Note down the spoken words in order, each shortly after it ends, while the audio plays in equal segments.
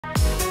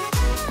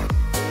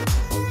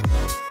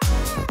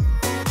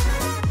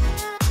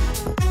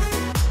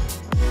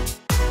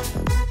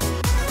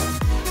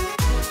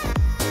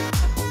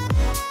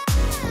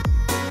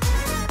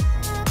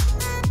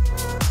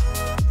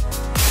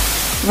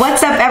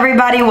What's up,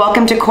 everybody?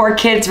 Welcome to Core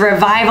Kids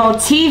Revival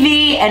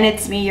TV, and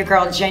it's me, your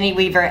girl, Jenny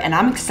Weaver, and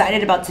I'm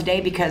excited about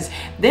today because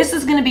this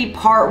is going to be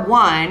part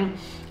one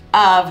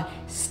of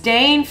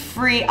staying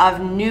free of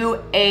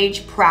new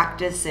age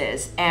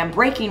practices, and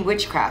breaking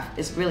witchcraft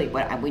is really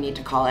what we need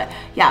to call it.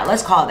 Yeah,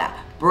 let's call it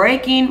that.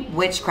 Breaking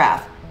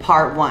witchcraft.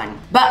 Part one.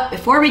 But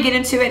before we get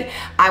into it,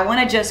 I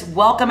want to just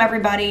welcome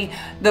everybody.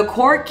 The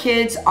Core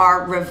Kids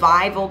are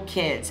revival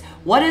kids.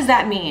 What does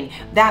that mean?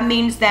 That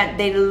means that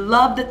they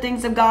love the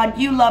things of God.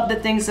 You love the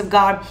things of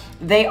God.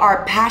 They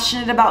are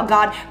passionate about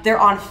God. They're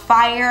on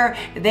fire.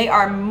 They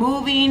are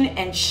moving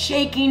and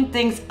shaking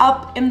things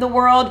up in the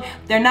world.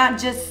 They're not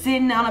just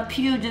sitting on a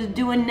pew just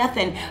doing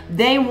nothing.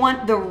 They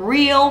want the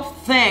real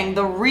thing,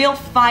 the real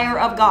fire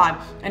of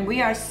God. And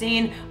we are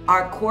seeing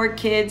our Core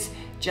Kids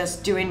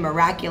just doing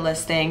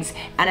miraculous things.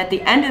 And at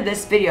the end of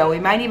this video, we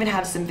might even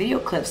have some video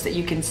clips that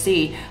you can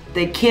see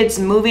the kids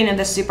moving in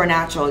the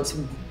supernatural. It's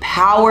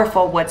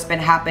powerful what's been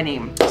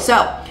happening. So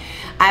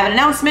I have an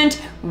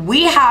announcement.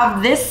 We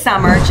have this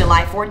summer,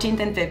 July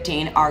 14th and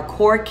 15th, our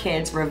Core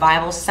Kids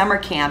Revival Summer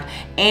Camp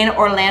in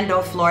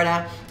Orlando,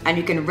 Florida. And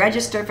you can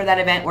register for that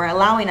event. We're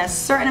allowing a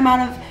certain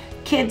amount of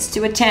kids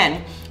to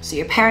attend. So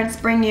your parents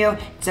bring you.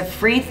 It's a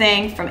free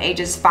thing from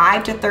ages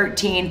 5 to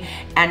 13.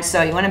 And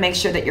so you want to make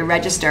sure that you're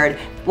registered.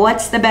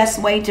 What's the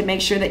best way to make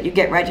sure that you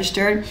get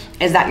registered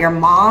is that your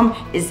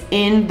mom is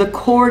in the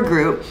core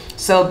group.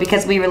 So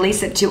because we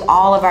release it to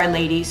all of our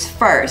ladies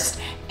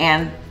first,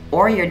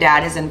 or your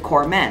dad is in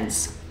core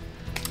men's.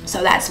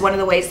 So that's one of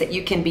the ways that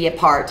you can be a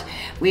part.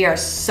 We are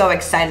so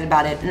excited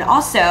about it. And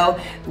also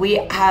we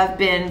have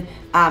been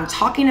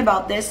talking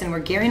about this, and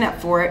we're gearing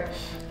up for it.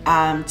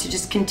 To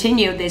just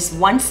continue this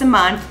once a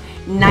month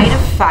night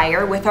of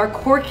fire with our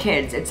Core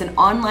Kids. It's an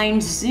online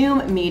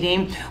Zoom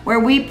meeting where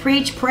we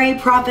preach, pray,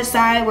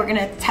 prophesy. We're going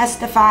to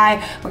testify.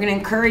 We're going to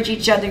encourage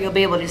each other. You'll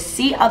be able to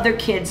see other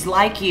kids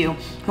like you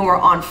who are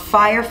on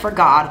fire for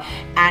God.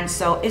 And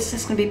so it's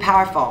just going to be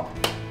powerful.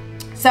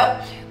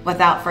 So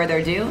without further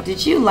ado,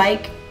 did you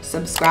like,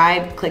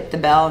 subscribe, click the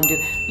bell, and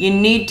you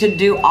need to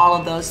do all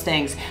of those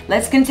things.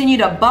 Let's continue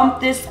to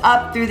bump this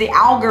up through the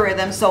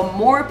algorithm so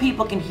more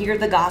people can hear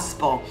the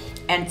gospel.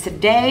 And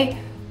today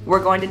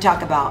we're going to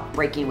talk about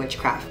breaking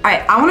witchcraft. All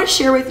right, I want to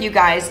share with you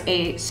guys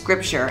a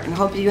scripture, and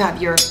hope you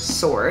have your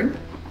sword.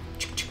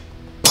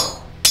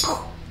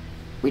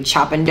 We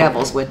chopping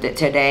devils with it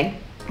today.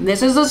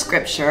 This is a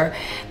scripture,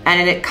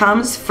 and it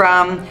comes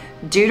from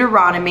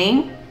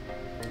Deuteronomy.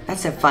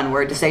 That's a fun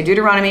word to say.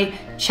 Deuteronomy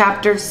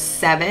chapter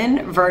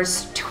 7,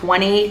 verse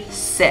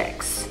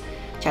 26.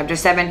 Chapter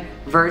 7,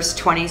 verse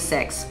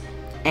 26.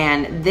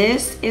 And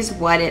this is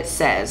what it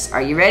says.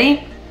 Are you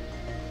ready?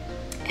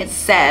 It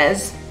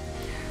says,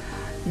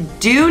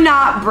 do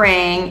not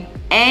bring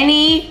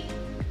any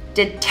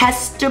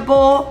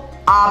detestable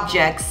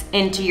objects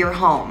into your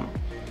home.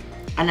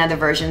 Another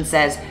version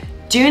says,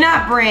 do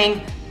not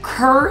bring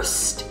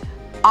cursed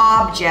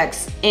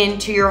objects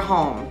into your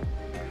home,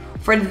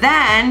 for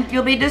then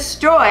you'll be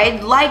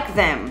destroyed like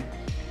them.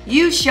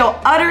 You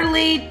shall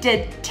utterly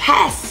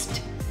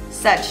detest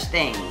such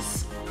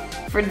things,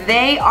 for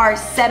they are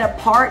set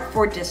apart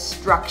for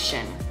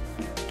destruction.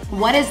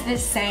 What is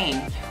this saying?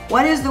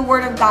 What is the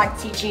Word of God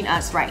teaching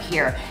us right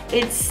here?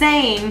 It's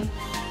saying,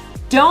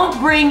 don't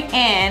bring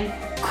in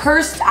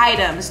cursed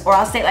items, or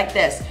I'll say it like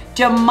this,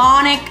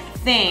 demonic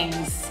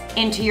things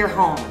into your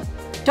home.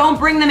 Don't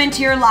bring them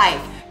into your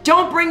life.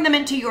 Don't bring them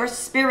into your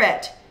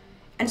spirit.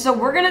 And so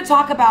we're going to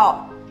talk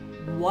about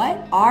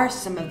what are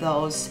some of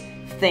those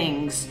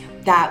things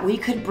that we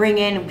could bring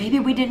in, maybe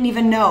we didn't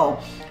even know,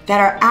 that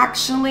are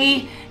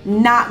actually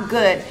not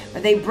good,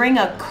 but they bring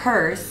a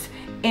curse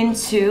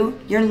into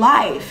your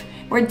life,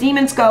 where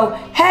demons go,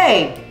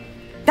 hey,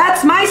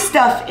 that's my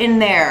stuff in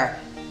there.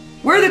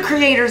 We're the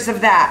creators of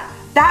that.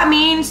 That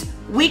means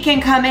we can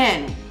come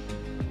in.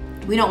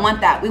 We don't want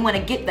that. We want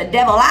to get the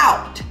devil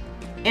out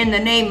in the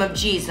name of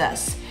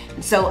Jesus.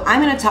 And so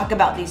I'm going to talk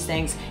about these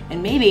things,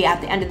 and maybe at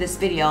the end of this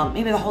video,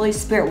 maybe the Holy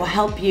Spirit will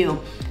help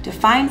you to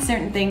find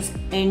certain things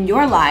in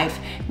your life.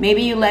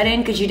 Maybe you let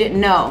in because you didn't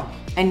know,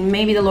 and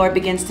maybe the Lord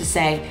begins to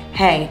say,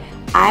 hey,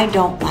 I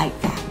don't like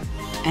that,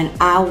 and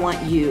I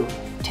want you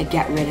to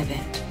get rid of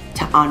it,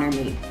 to honor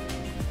me.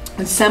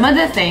 And some of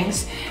the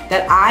things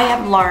that I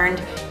have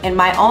learned in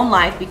my own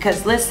life,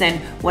 because listen,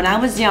 when I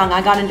was young,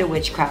 I got into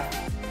witchcraft.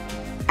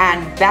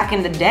 And back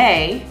in the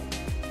day,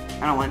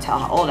 I don't want to tell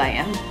how old I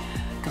am,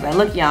 because I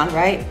look young,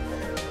 right?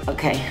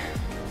 Okay,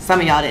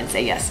 some of y'all didn't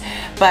say yes.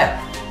 But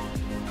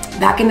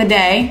back in the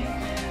day,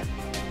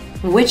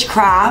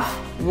 witchcraft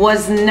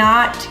was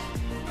not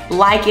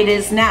like it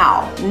is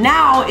now.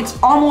 Now it's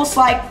almost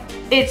like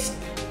it's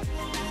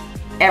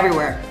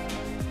everywhere.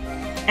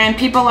 And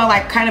people are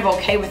like kind of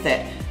okay with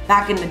it.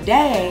 Back in the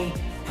day,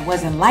 it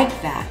wasn't like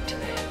that.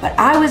 But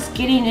I was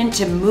getting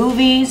into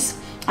movies.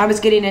 I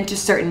was getting into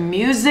certain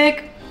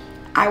music.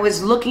 I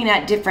was looking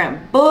at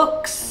different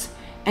books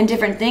and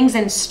different things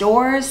in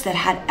stores that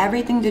had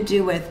everything to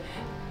do with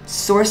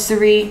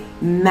sorcery,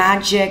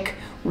 magic,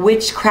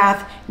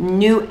 witchcraft,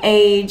 new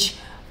age,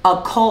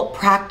 occult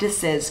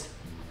practices.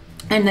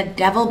 And the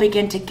devil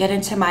began to get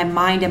into my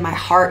mind and my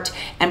heart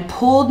and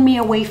pulled me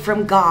away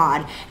from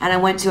God. And I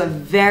went to a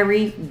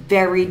very,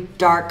 very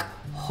dark,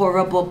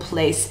 horrible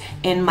place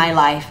in my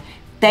life.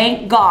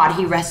 Thank God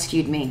he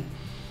rescued me.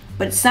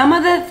 But some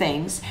of the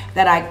things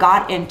that I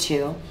got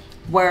into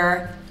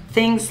were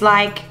things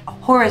like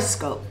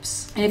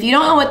horoscopes. And if you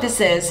don't know what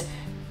this is,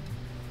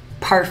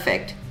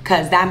 perfect,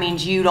 because that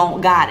means you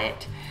don't got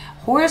it.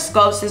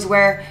 Horoscopes is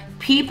where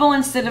people,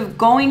 instead of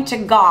going to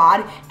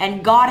God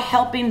and God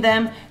helping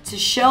them to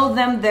show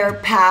them their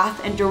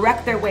path and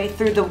direct their way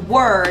through the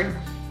word,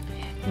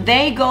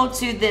 they go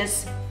to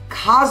this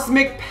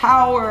cosmic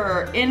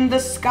power in the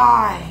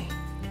sky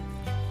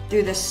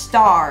through the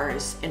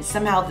stars, and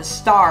somehow the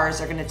stars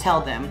are going to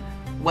tell them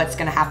what's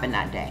going to happen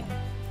that day.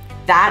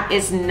 That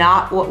is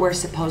not what we're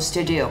supposed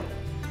to do.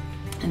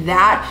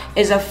 That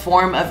is a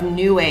form of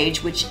New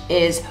Age, which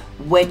is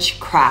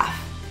witchcraft.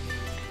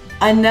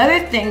 Another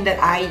thing that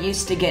I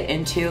used to get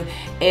into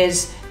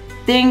is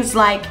things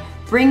like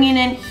bringing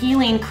in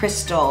healing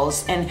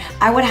crystals, and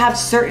I would have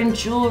certain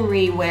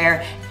jewelry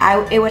where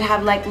it would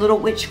have like little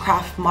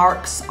witchcraft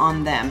marks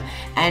on them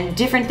and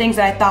different things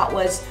that I thought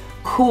was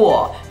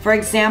cool. For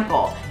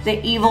example,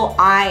 the evil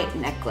eye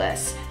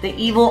necklace, the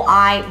evil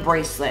eye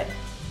bracelet.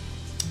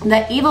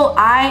 The evil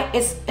eye,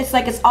 it's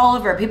like it's all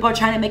over. People are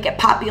trying to make it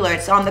popular.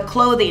 It's on the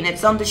clothing,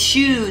 it's on the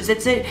shoes,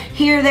 it's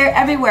here, there,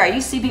 everywhere.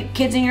 You see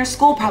kids in your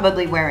school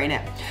probably wearing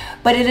it.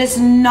 But it is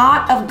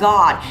not of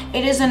God.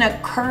 It is an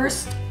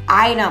accursed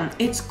item.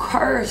 It's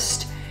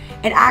cursed.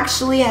 It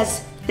actually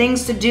has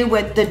things to do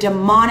with the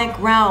demonic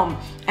realm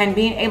and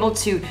being able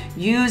to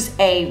use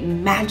a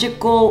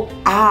magical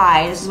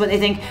eye. This is what they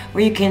think,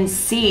 where you can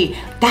see.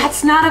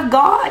 That's not of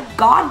God.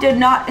 God did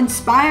not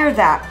inspire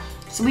that.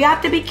 So we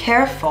have to be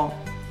careful.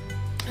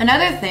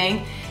 Another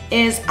thing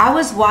is I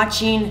was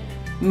watching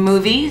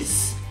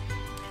movies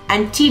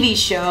and TV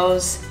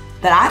shows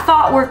that I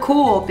thought were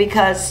cool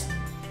because,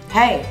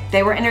 hey,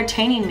 they were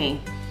entertaining me.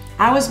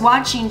 I was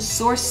watching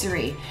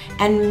sorcery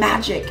and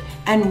magic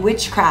and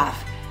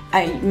witchcraft.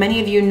 Many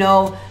of you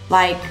know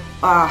like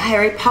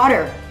Harry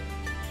Potter.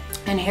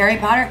 And Harry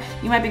Potter,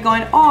 you might be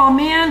going, oh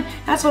man,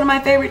 that's one of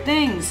my favorite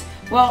things.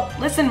 Well,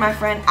 listen, my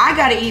friend, I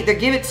gotta either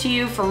give it to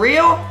you for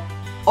real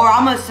or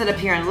I'm gonna sit up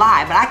here and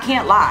lie, but I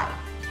can't lie.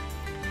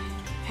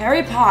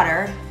 Harry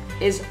Potter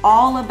is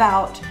all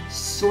about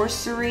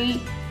sorcery,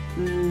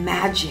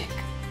 magic,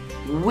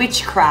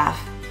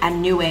 witchcraft,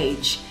 and New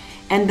Age.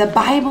 And the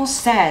Bible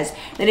says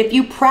that if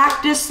you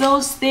practice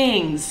those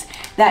things,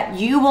 that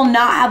you will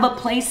not have a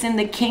place in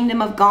the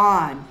kingdom of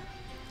God.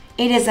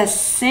 It is a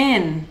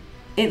sin.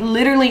 It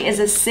literally is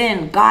a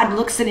sin. God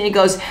looks at it and he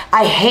goes,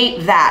 I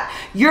hate that.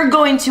 You're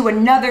going to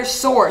another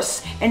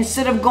source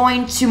instead of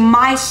going to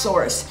my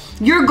source.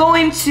 You're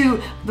going to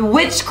the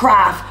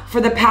witchcraft for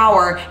the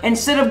power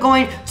instead of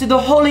going to the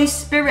Holy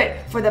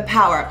Spirit for the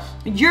power.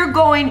 You're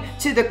going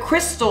to the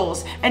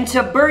crystals and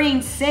to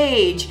burning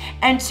sage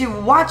and to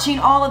watching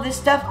all of this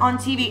stuff on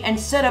TV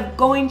instead of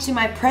going to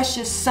my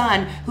precious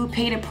son who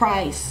paid a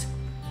price.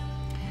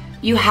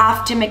 You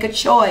have to make a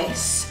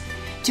choice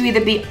to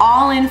either be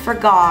all in for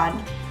God,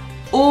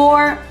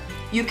 or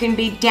you can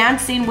be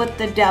dancing with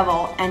the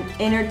devil and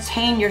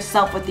entertain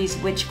yourself with these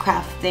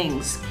witchcraft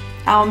things.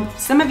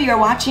 Some of you are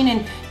watching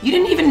and you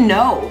didn't even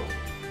know.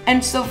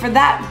 And so for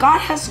that, God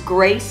has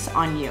grace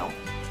on you.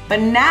 But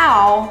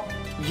now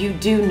you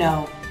do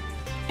know.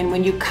 And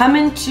when you come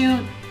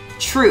into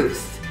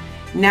truth,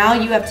 now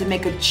you have to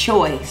make a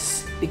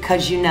choice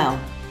because you know.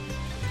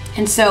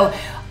 And so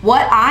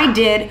what I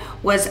did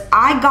was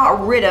I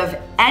got rid of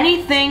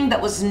anything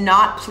that was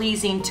not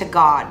pleasing to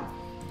God.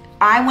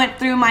 I went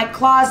through my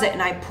closet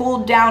and I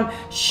pulled down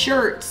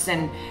shirts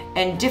and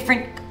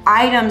different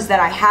items that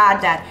I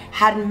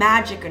had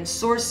magic and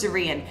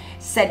sorcery and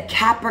said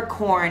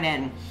Capricorn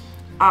and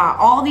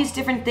all these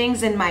different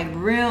things in my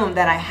room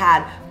that I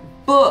had,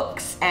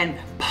 books and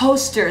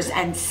posters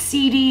and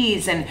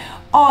CDs and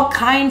all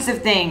kinds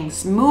of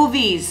things,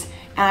 movies,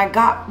 and I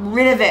got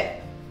rid of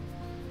it,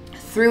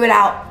 threw it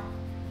out,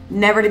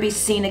 never to be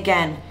seen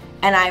again.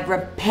 And I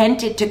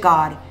repented to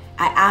God.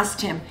 I asked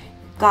him,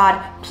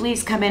 God,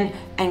 please come in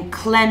and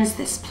cleanse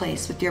this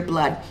place with your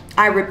blood.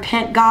 I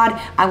repent,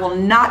 God. I will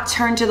not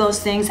turn to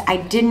those things I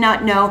did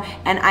not know,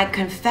 and I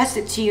confess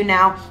it to you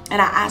now, and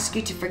I ask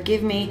you to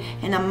forgive me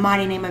in the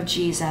mighty name of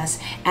Jesus.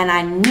 And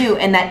I knew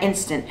in that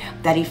instant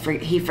that he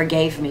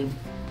forgave me.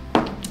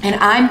 And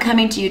I'm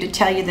coming to you to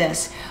tell you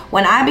this.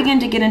 When I began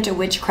to get into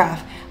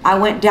witchcraft, I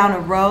went down a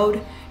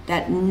road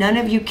that none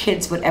of you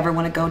kids would ever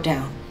want to go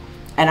down.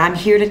 And I'm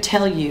here to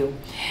tell you,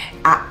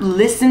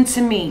 listen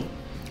to me.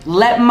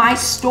 Let my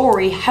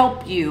story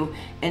help you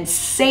and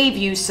save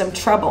you some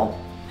trouble.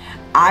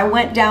 I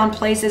went down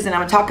places, and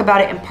I'm gonna talk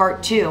about it in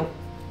part 2.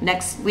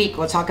 Next week,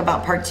 we'll talk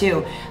about part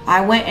 2.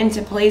 I went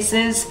into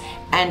places,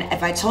 and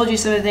if I told you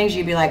some of the things,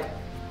 you'd be like,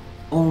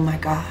 oh my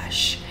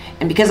gosh.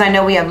 And because I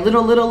know we have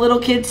little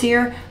kids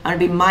here, I'm gonna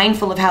be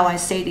mindful of how I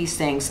say these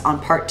things on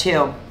part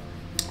 2.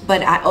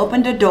 But I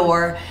opened a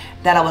door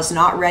that I was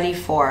not ready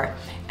for.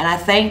 And I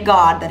thank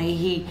God that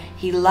he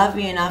loved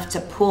me enough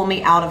to pull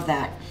me out of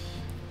that.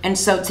 And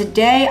so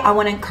today I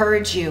want to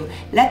encourage you,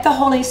 let the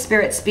Holy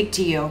Spirit speak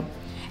to you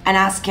and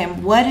ask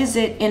him, what is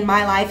it in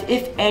my life,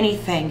 if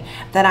anything,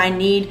 that I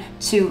need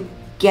to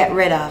get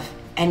rid of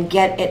and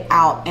get it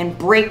out and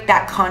break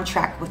that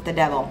contract with the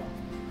devil?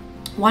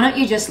 Why don't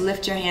you just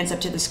lift your hands up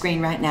to the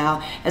screen right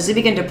now as we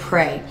begin to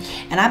pray.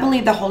 And I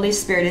believe the Holy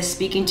Spirit is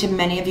speaking to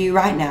many of you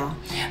right now.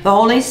 The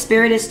Holy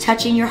Spirit is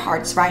touching your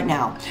hearts right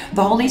now.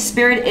 The Holy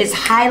Spirit is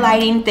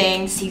highlighting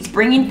things. He's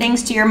bringing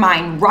things to your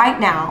mind right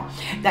now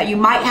that you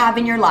might have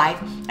in your life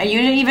and you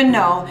didn't even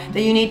know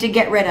that you need to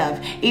get rid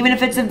of. Even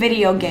if it's a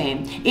video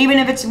game, even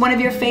if it's one of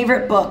your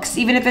favorite books,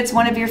 even if it's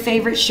one of your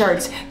favorite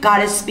shirts,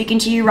 God is speaking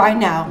to you right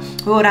now.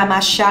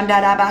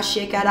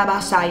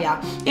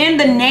 In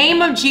the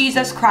name of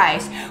Jesus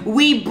Christ,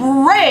 we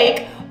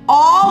break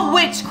all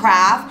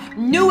witchcraft,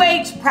 new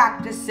age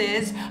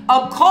practices,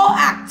 occult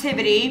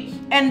activity,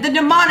 and the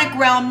demonic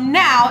realm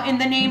now in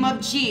the name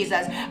of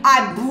Jesus.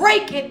 I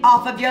break it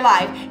off of your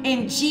life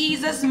in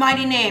Jesus'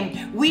 mighty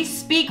name. We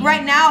speak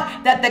right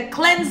now that the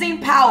cleansing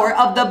power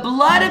of the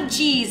blood of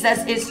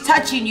Jesus is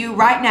touching you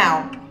right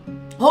now.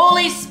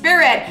 Holy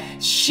Spirit,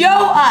 show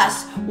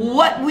us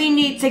what we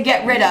need to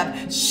get rid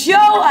of. Show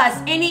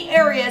us any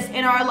areas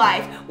in our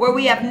life where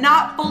we have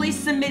not fully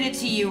submitted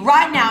to you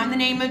right now in the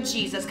name of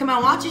Jesus. Come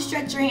on, why don't you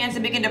stretch your hands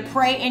and begin to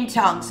pray in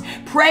tongues.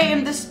 Pray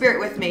in the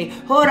Spirit with me.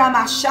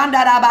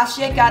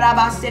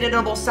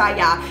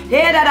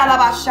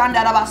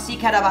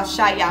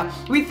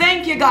 We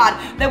thank you,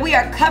 God, that we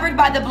are covered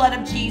by the blood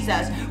of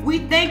Jesus. We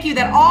thank you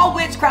that all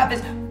witchcraft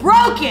is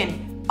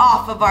broken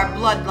off of our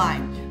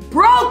bloodline,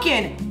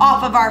 broken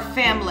off of our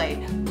family,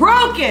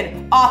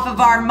 broken off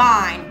of our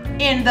mind.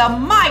 In the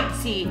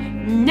mighty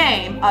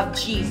name of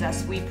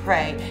Jesus, we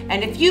pray.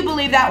 And if you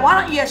believe that,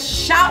 why don't you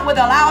shout with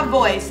a loud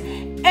voice,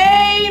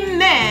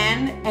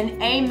 amen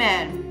and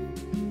amen.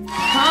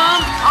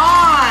 Come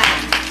on.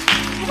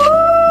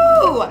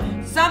 Woo!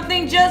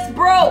 Something just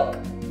broke.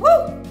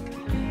 Woo!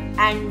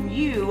 And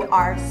you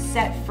are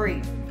set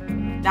free.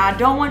 Now, I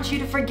don't want you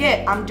to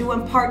forget, I'm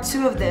doing part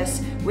 2 of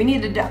this. We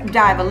need to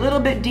dive a little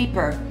bit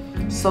deeper.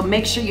 So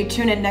make sure you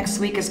tune in next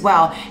week as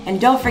well. And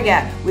don't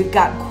forget, we've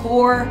got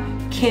Core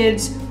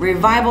Kids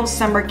Revival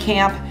Summer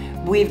Camp.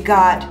 We've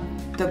got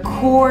the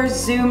Core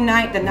Zoom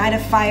night, the Night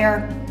of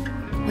Fire.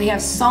 We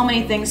have so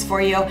many things for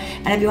you.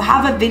 And if you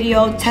have a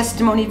video,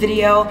 testimony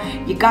video,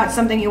 you got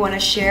something you want to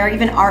share,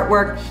 even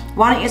artwork,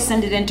 why don't you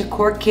send it into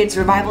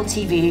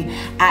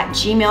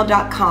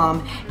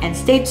corekidsrevivaltv@gmail.com, and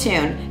stay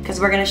tuned because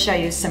we're going to show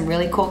you some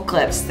really cool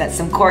clips that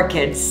some Core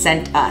Kids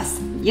sent us.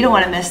 You don't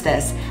want to miss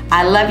this.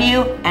 I love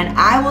you, and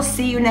I will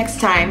see you next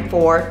time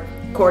for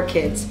Core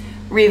Kids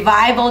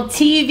Revival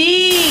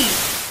TV.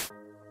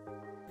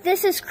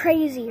 This is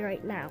crazy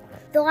right now.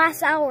 The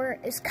last hour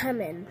is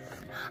coming.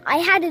 I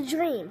had a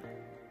dream.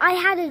 I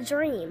had a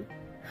dream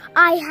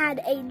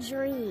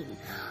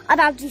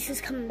about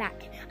Jesus coming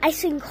back. I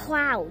seen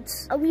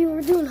clouds. We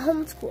were doing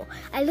homeschool.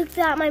 I looked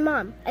at my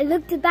mom. I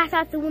looked back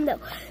out the window.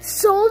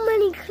 So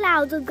many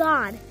clouds of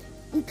God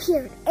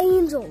appeared.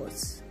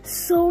 Angels.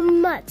 So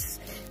much.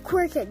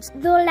 Core Kids,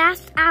 the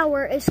last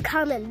hour is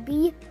coming.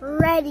 Be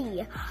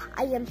ready.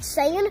 I am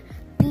saying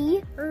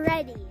be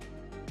ready.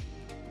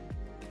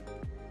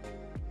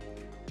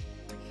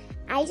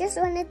 I just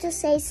wanted to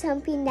say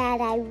something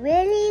that I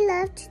really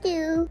love to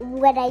do,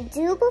 what I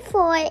do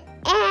before, and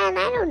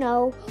I don't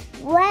know,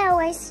 well,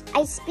 I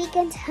speak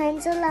in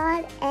tongues a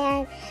lot,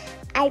 and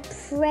I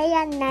pray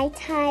at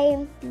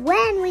nighttime.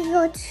 When we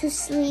go to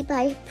sleep,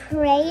 I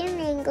pray in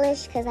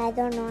English because I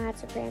don't know how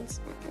to pray in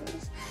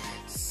Spanish.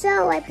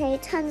 So I pray in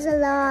tongues a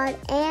lot,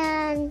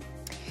 and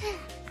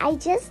I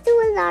just do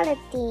a lot of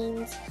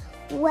things.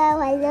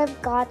 Well, I love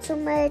God so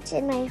much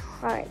in my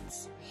heart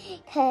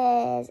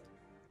because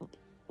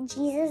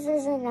Jesus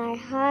is in our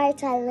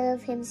hearts. I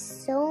love him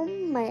so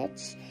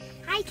much.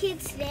 Hi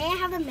kids, today I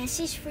have a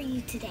message for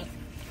you today.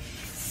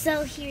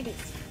 So here it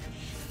is.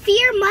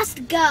 Fear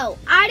must go.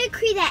 I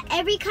decree that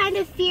every kind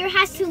of fear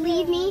has to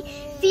leave me.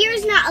 Fear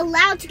is not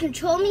allowed to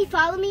control me,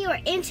 follow me, or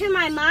enter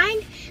my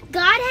mind.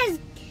 God has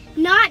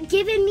not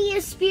given me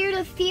a spirit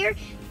of fear.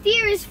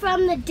 Fear is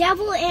from the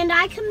devil, and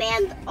I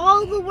command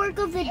all the work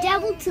of the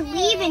devil to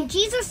leave in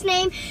Jesus'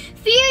 name.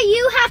 Fear,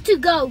 you have to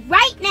go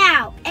right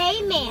now.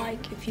 Amen.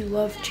 Like if you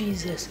love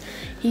Jesus,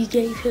 he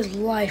gave his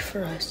life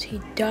for us. He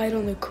died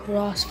on the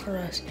cross for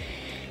us.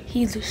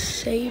 He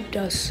saved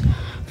us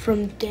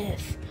from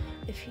death.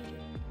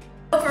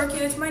 Hello Core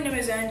Kids, my name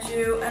is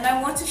Andrew, and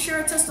I want to share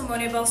a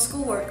testimony about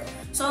schoolwork.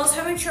 So I was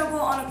having trouble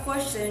on a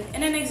question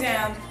in an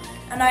exam,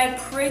 and I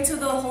prayed to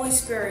the Holy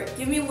Spirit,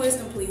 give me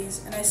wisdom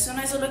please. And as soon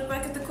as I looked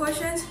back at the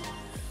questions,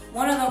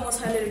 one of them was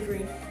highlighted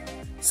green.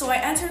 So I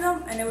answered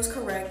them and it was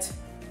correct.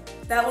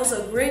 That was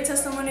a great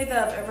testimony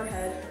that I've ever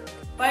had.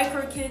 Bye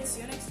Core Kids,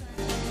 see you next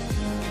time.